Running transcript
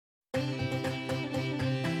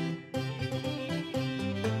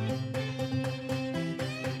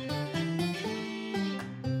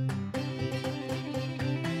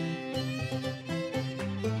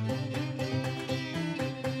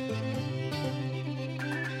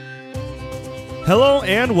Hello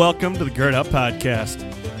and welcome to the Gird Up Podcast.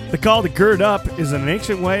 The call to gird up is an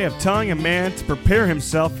ancient way of telling a man to prepare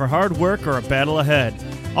himself for hard work or a battle ahead.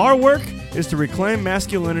 Our work is to reclaim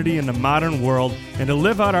masculinity in the modern world and to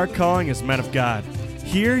live out our calling as men of God.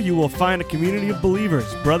 Here you will find a community of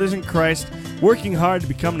believers, brothers in Christ, working hard to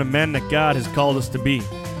become the men that God has called us to be.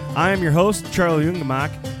 I am your host, Charlie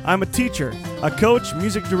Jungemak. I'm a teacher, a coach,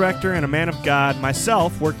 music director, and a man of God,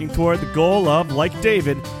 myself working toward the goal of, like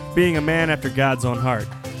David, being a man after God's own heart.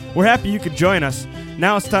 We're happy you could join us.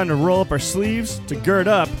 Now it's time to roll up our sleeves, to gird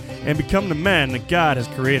up, and become the men that God has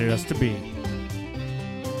created us to be.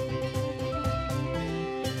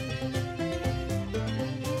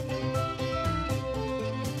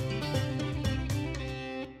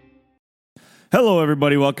 Hello,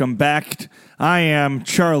 everybody. Welcome back. I am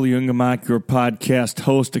Charlie Jungemak, your podcast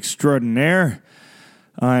host extraordinaire.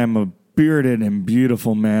 I am a bearded and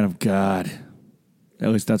beautiful man of God. At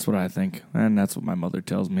least that's what I think, and that's what my mother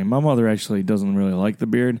tells me. My mother actually doesn't really like the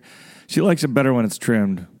beard. She likes it better when it's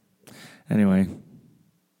trimmed. Anyway,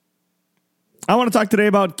 I want to talk today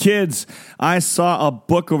about kids. I saw a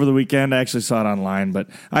book over the weekend. I actually saw it online, but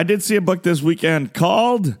I did see a book this weekend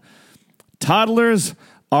called Toddlers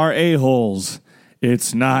Are A-Holes.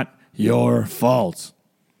 It's Not Your Fault.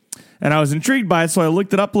 And I was intrigued by it, so I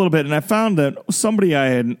looked it up a little bit, and I found that somebody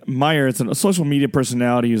I admire, it's a social media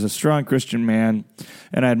personality who's a strong Christian man,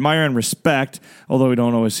 and I admire and respect, although we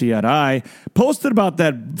don't always see eye to eye, posted about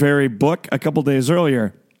that very book a couple days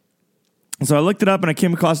earlier. So I looked it up, and I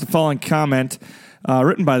came across the following comment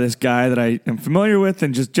written by this guy that I am familiar with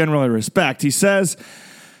and just generally respect. He says,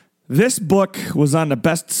 "This book was on the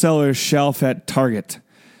bestseller shelf at Target.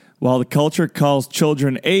 While the culture calls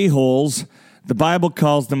children a-holes, the Bible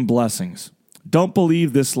calls them blessings. Don't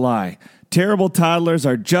believe this lie. Terrible toddlers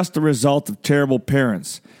are just the result of terrible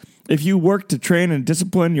parents. If you work to train and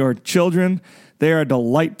discipline your children, they are a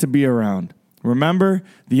delight to be around. Remember,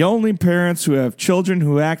 the only parents who have children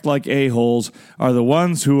who act like a-holes are the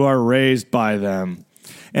ones who are raised by them."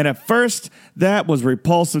 And at first, that was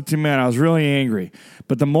repulsive to me, and I was really angry.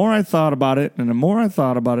 But the more I thought about it, and the more I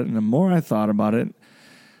thought about it, and the more I thought about it,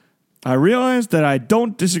 I realized that I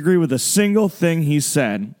don't disagree with a single thing he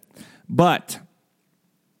said, but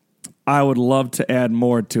I would love to add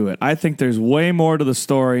more to it. I think there's way more to the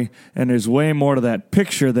story, and there's way more to that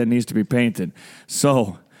picture that needs to be painted.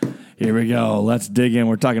 So here we go. Let's dig in.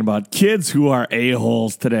 We're talking about kids who are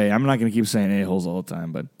a-holes today. I'm not going to keep saying a-holes all the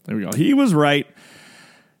time, but there we go. He was right.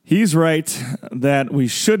 He's right that we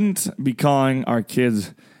shouldn't be calling our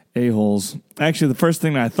kids a-holes. Actually, the first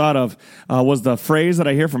thing that I thought of was the phrase that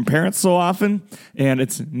I hear from parents so often, and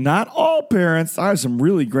it's not all parents. I have some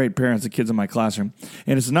really great parents of kids in my classroom,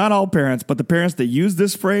 and it's not all parents, but the parents that use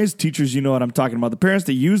this phrase, teachers, you know what I'm talking about. The parents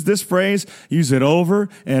that use this phrase use it over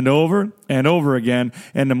and over and over again,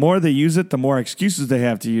 and the more they use it, the more excuses they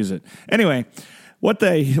have to use it. Anyway, what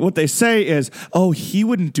they say is, "Oh, he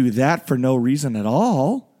wouldn't do that for no reason at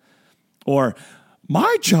all," or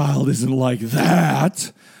 "My child isn't like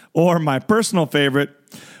that." Or my personal favorite,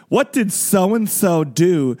 "What did so-and-so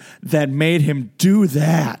do that made him do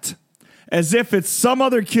that?" As if it's some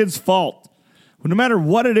other kid's fault. No matter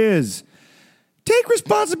what it is, take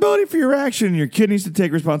responsibility for your action. Your kid needs to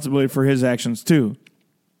take responsibility for his actions too.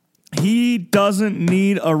 He doesn't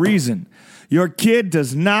need a reason. Your kid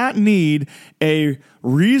does not need a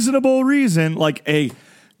reasonable reason, like a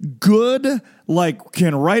good,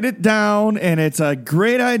 can write it down and it's a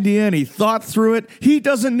great idea and he thought through it. He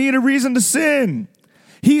doesn't need a reason to sin.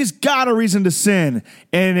 He's got a reason to sin,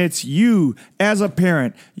 and it's you as a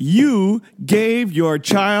parent. You gave your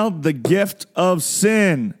child the gift of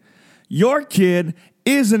sin. Your kid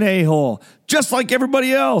is an a-hole, just like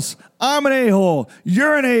everybody else. I'm an a-hole.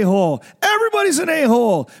 You're an a-hole. Everybody's an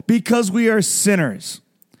a-hole because we are sinners.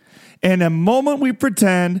 And the moment we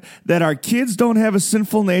pretend that our kids don't have a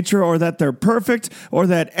sinful nature or that they're perfect or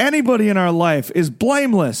that anybody in our life is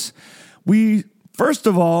blameless, we, first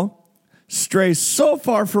of all, stray so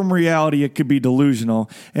far from reality it could be delusional.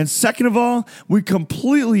 And second of all, we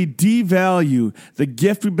completely devalue the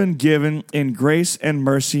gift we've been given in grace and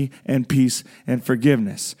mercy and peace and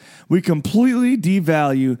forgiveness. We completely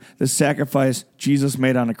devalue the sacrifice Jesus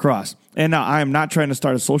made on the cross. And now, I am not trying to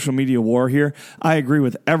start a social media war here. I agree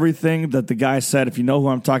with everything that the guy said. If you know who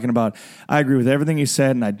I'm talking about, I agree with everything he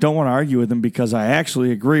said, and I don't want to argue with him because I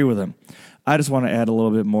actually agree with him. I just want to add a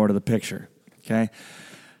little bit more to the picture, okay?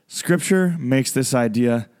 Scripture makes this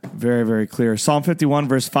idea very, very clear. Psalm 51,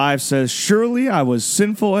 verse 5 says, "Surely I was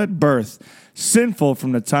sinful at birth, sinful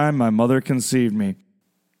from the time my mother conceived me."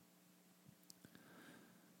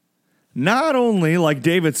 Not only, like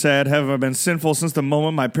David said, have I been sinful since the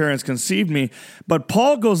moment my parents conceived me, but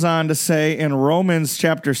Paul goes on to say in Romans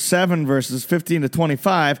chapter 7, verses 15 to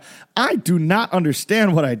 25, I do not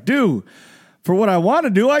understand what I do. For what I want to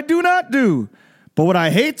do, I do not do. But what I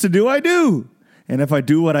hate to do, I do. And if I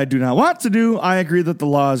do what I do not want to do, I agree that the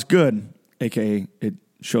law is good, aka it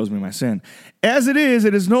shows me my sin. As it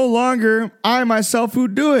is no longer I myself who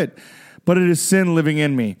do it, but it is sin living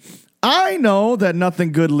in me. I know that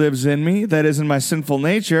nothing good lives in me, that is in my sinful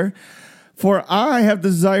nature, for I have the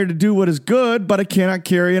desire to do what is good, but I cannot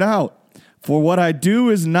carry it out. For what I do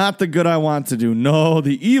is not the good I want to do. No,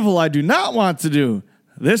 the evil I do not want to do.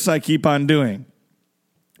 This I keep on doing.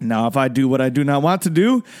 Now, if I do what I do not want to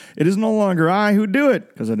do, it is no longer I who do it,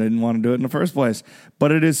 because I didn't want to do it in the first place,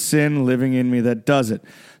 but it is sin living in me that does it.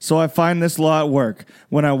 So I find this law at work.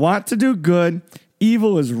 When I want to do good,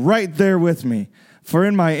 evil is right there with me. For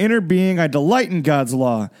in my inner being I delight in God's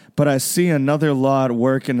law, but I see another law at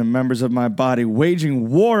work in the members of my body, waging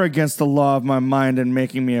war against the law of my mind and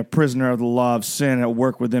making me a prisoner of the law of sin at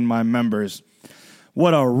work within my members.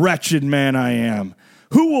 What a wretched man I am!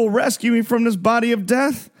 Who will rescue me from this body of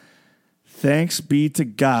death? Thanks be to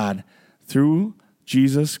God through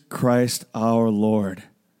Jesus Christ our Lord.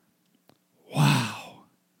 Wow.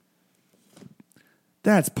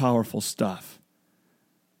 That's powerful stuff.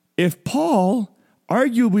 If Paul,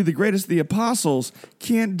 arguably the greatest of the apostles,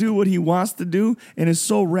 can't do what he wants to do and is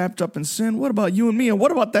so wrapped up in sin, what about you and me? And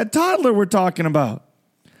what about that toddler we're talking about?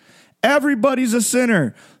 Everybody's a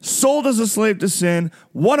sinner, sold as a slave to sin,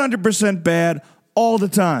 100% bad all the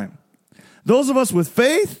time. Those of us with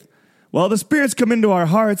faith, well, the Spirit's come into our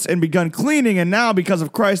hearts and begun cleaning, and now because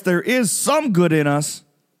of Christ there is some good in us,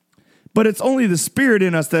 but it's only the Spirit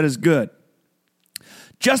in us that is good.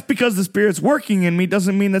 Just because the Spirit's working in me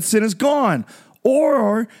doesn't mean that sin is gone,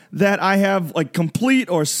 or that I have like complete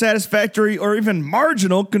or satisfactory or even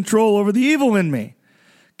marginal control over the evil in me.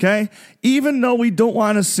 Okay? Even though we don't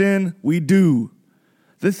want to sin, we do.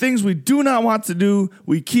 The things we do not want to do,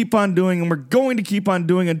 we keep on doing, and we're going to keep on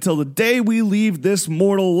doing until the day we leave this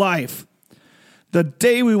mortal life. The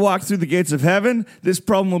day we walk through the gates of heaven, this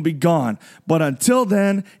problem will be gone. But until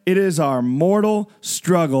then, it is our mortal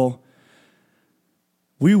struggle.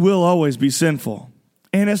 We will always be sinful.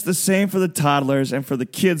 And it's the same for the toddlers and for the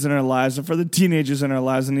kids in our lives and for the teenagers in our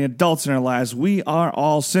lives and the adults in our lives. We are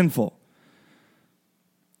all sinful.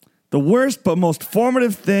 The worst but most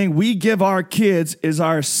formative thing we give our kids is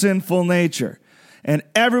our sinful nature. And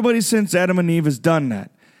everybody since Adam and Eve has done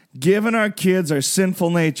that. Given our kids our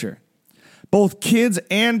sinful nature. Both kids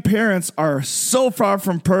and parents are so far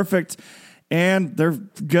from perfect, and they're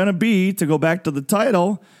going to be, to go back to the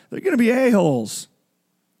title, they're going to be a-holes.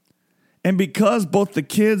 And because both the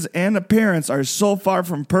kids and the parents are so far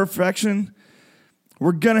from perfection,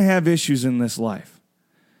 we're going to have issues in this life.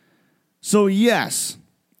 So yes,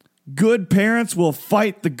 good parents will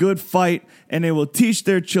fight the good fight, and they will teach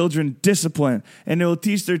their children discipline, and they will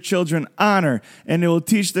teach their children honor, and they will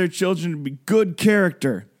teach their children to be good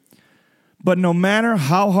character. But no matter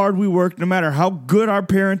how hard we work, no matter how good our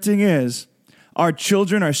parenting is, our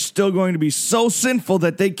children are still going to be so sinful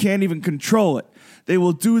that they can't even control it. They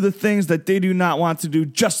will do the things that they do not want to do,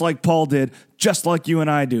 just like Paul did, just like you and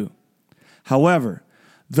I do. However,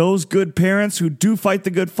 those good parents who do fight the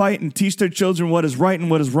good fight and teach their children what is right and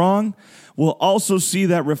what is wrong will also see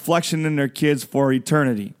that reflection in their kids for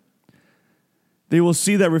eternity. They will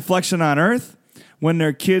see that reflection on earth when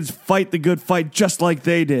their kids fight the good fight just like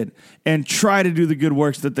they did and try to do the good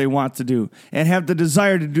works that they want to do and have the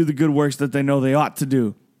desire to do the good works that they know they ought to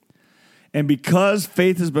do. And because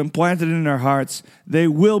faith has been planted in their hearts, they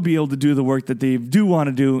will be able to do the work that they do want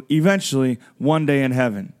to do eventually one day in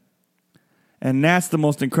heaven. And that's the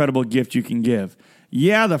most incredible gift you can give.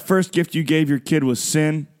 Yeah, the first gift you gave your kid was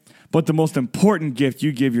sin, but the most important gift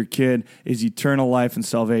you give your kid is eternal life and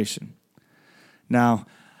salvation. Now,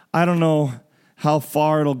 I don't know how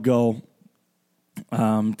far it'll go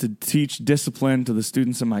to teach discipline to the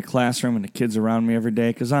students in my classroom and the kids around me every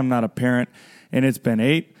day, because I'm not a parent, and it's been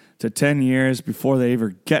 8 to 10 years before they ever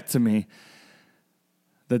get to me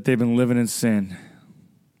that they've been living in sin.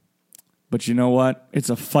 But you know what? It's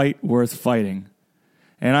a fight worth fighting.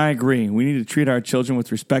 And I agree. We need to treat our children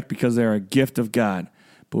with respect because they are a gift of God.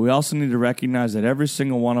 But we also need to recognize that every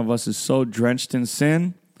single one of us is so drenched in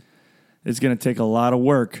sin, it's going to take a lot of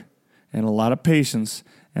work and a lot of patience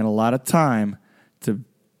and a lot of time to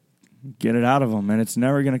get it out of them. And it's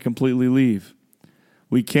never going to completely leave.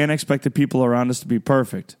 We can't expect the people around us to be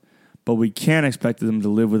perfect, but we can expect them to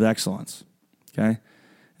live with excellence. Okay?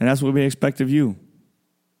 And that's what we expect of you.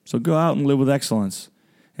 So go out and live with excellence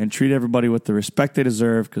and treat everybody with the respect they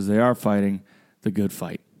deserve because they are fighting the good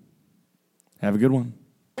fight. Have a good one.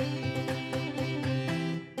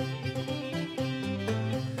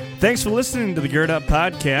 Thanks for listening to the Gird Up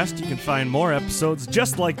Podcast. You can find more episodes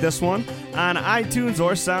just like this one on iTunes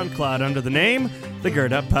or SoundCloud under the name The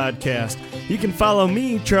Gird Up Podcast. You can follow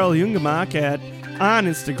me, Charlie Ungemak, on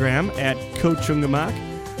Instagram at Coach Ungemak,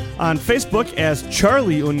 on Facebook as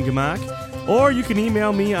Charlie Ungemak, or you can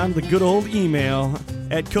email me on the good old email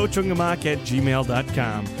at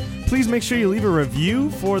coachungemak@gmail.com. Please make sure you leave a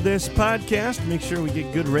review for this podcast. Make sure we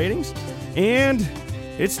get good ratings. And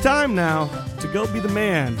it's time now to go be the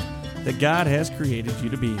man that God has created you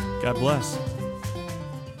to be. God bless.